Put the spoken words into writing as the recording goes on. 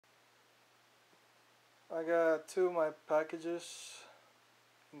I got two of my packages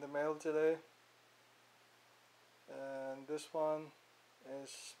in the mail today, and this one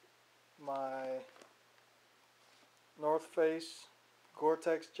is my North Face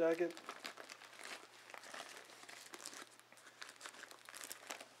Gore-Tex jacket.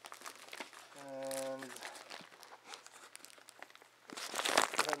 And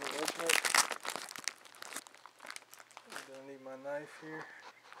let me open it. I'm gonna need my knife here.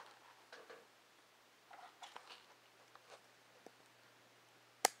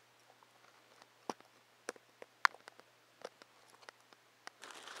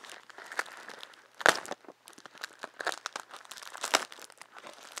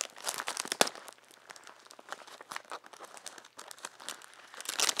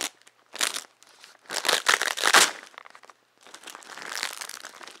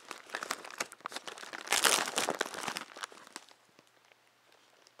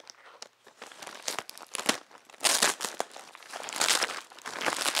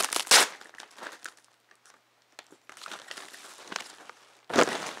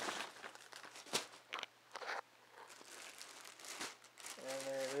 And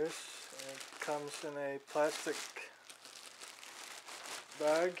there it is. It comes in a plastic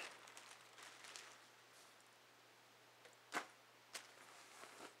bag.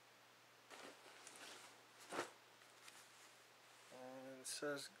 And it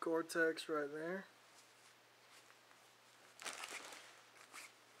says Gore-Tex right there.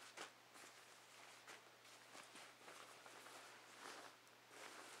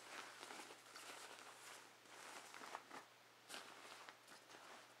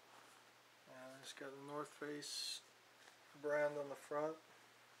 It's got the North Face brand on the front,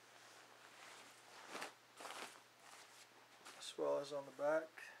 as well as on the back.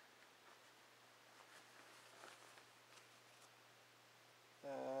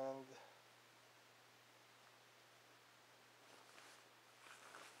 And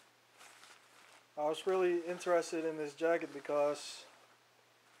I was really interested in this jacket because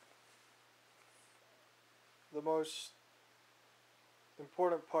the most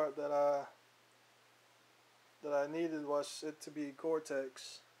important part that I needed was it to be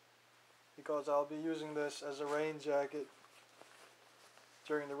Gore-Tex, because I'll be using this as a rain jacket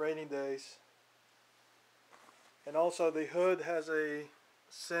during the rainy days. And also the hood has a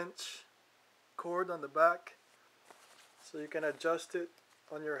cinch cord on the back, so you can adjust it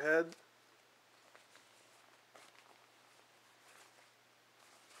on your head.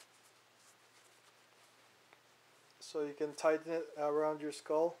 So you can tighten it around your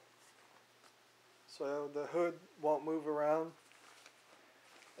skull, so the hood won't move around.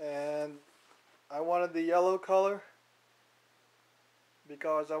 And I wanted the yellow color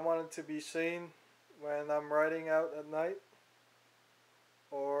because I wanted to be seen when I'm riding out at night,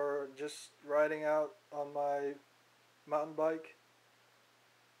 or just riding out on my mountain bike,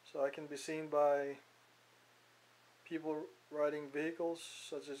 so I can be seen by people riding vehicles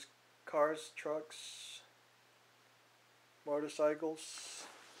such as cars, trucks, motorcycles.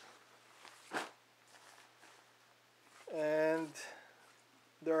 And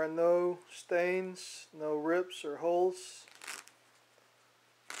there are no stains, no rips or holes.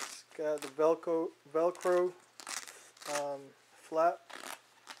 It's got the Velcro flap,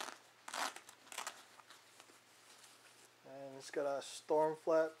 and it's got a storm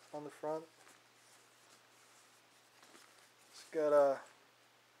flap on the front. It's got a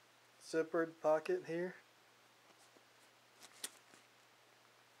zippered pocket here.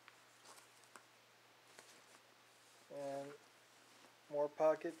 And more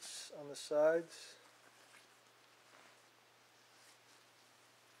pockets on the sides.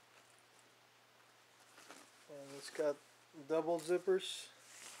 And it's got double zippers.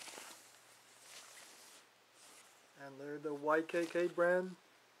 And they're the YKK brand.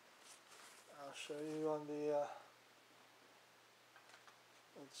 I'll show you on the,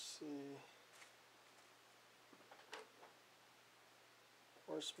 let's see,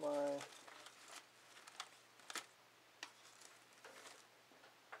 where's my,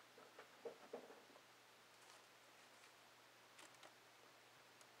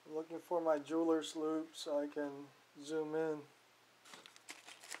 I'm looking for my jeweler's loupe so I can zoom in.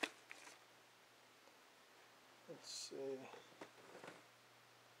 Let's see.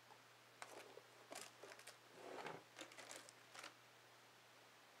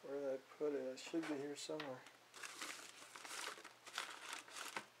 Where did I put it? It should be here somewhere.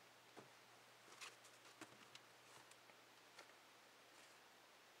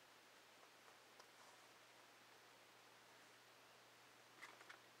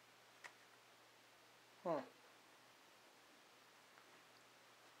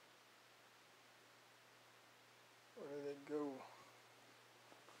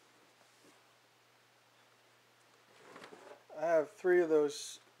 have 3 of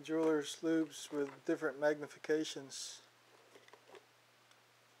those jeweler's loops with different magnifications.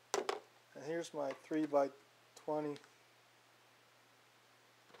 And here's my 3 by 20,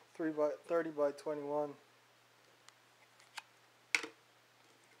 30 by 21.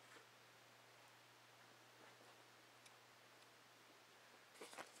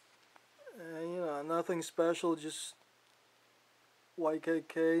 And you know, nothing special, just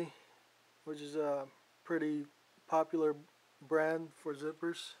YKK, which is a pretty popular brand for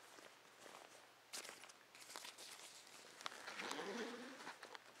zippers.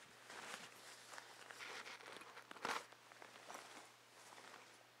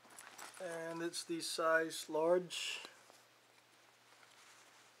 And it's the size large.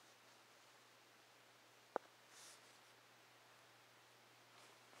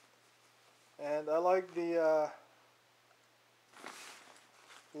 And I like the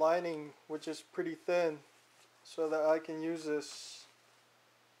lining, which is pretty thin, so that I can use this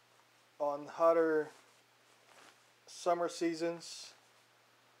on hotter summer seasons,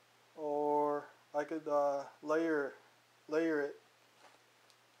 or I could layer it.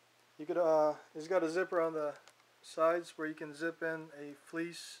 You could it's got a zipper on the sides where you can zip in a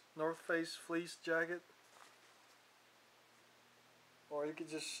fleece, North Face fleece jacket, or you could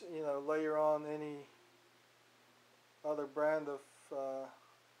just, you know, layer on any other brand of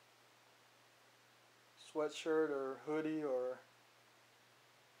sweatshirt or hoodie or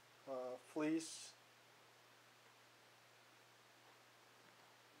fleece.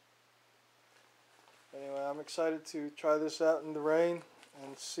 Anyway, I'm excited to try this out in the rain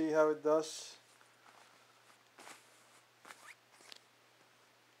and see how it does.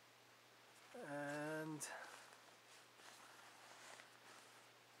 And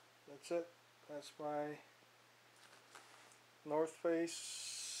that's it. That's my North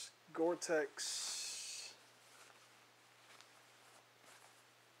Face Gore-Tex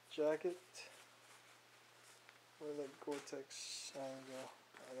jacket. Where did that Gore-Tex sign go?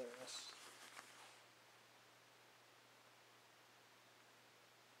 Oh, there it is.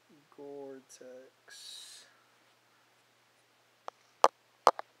 Gore-Tex.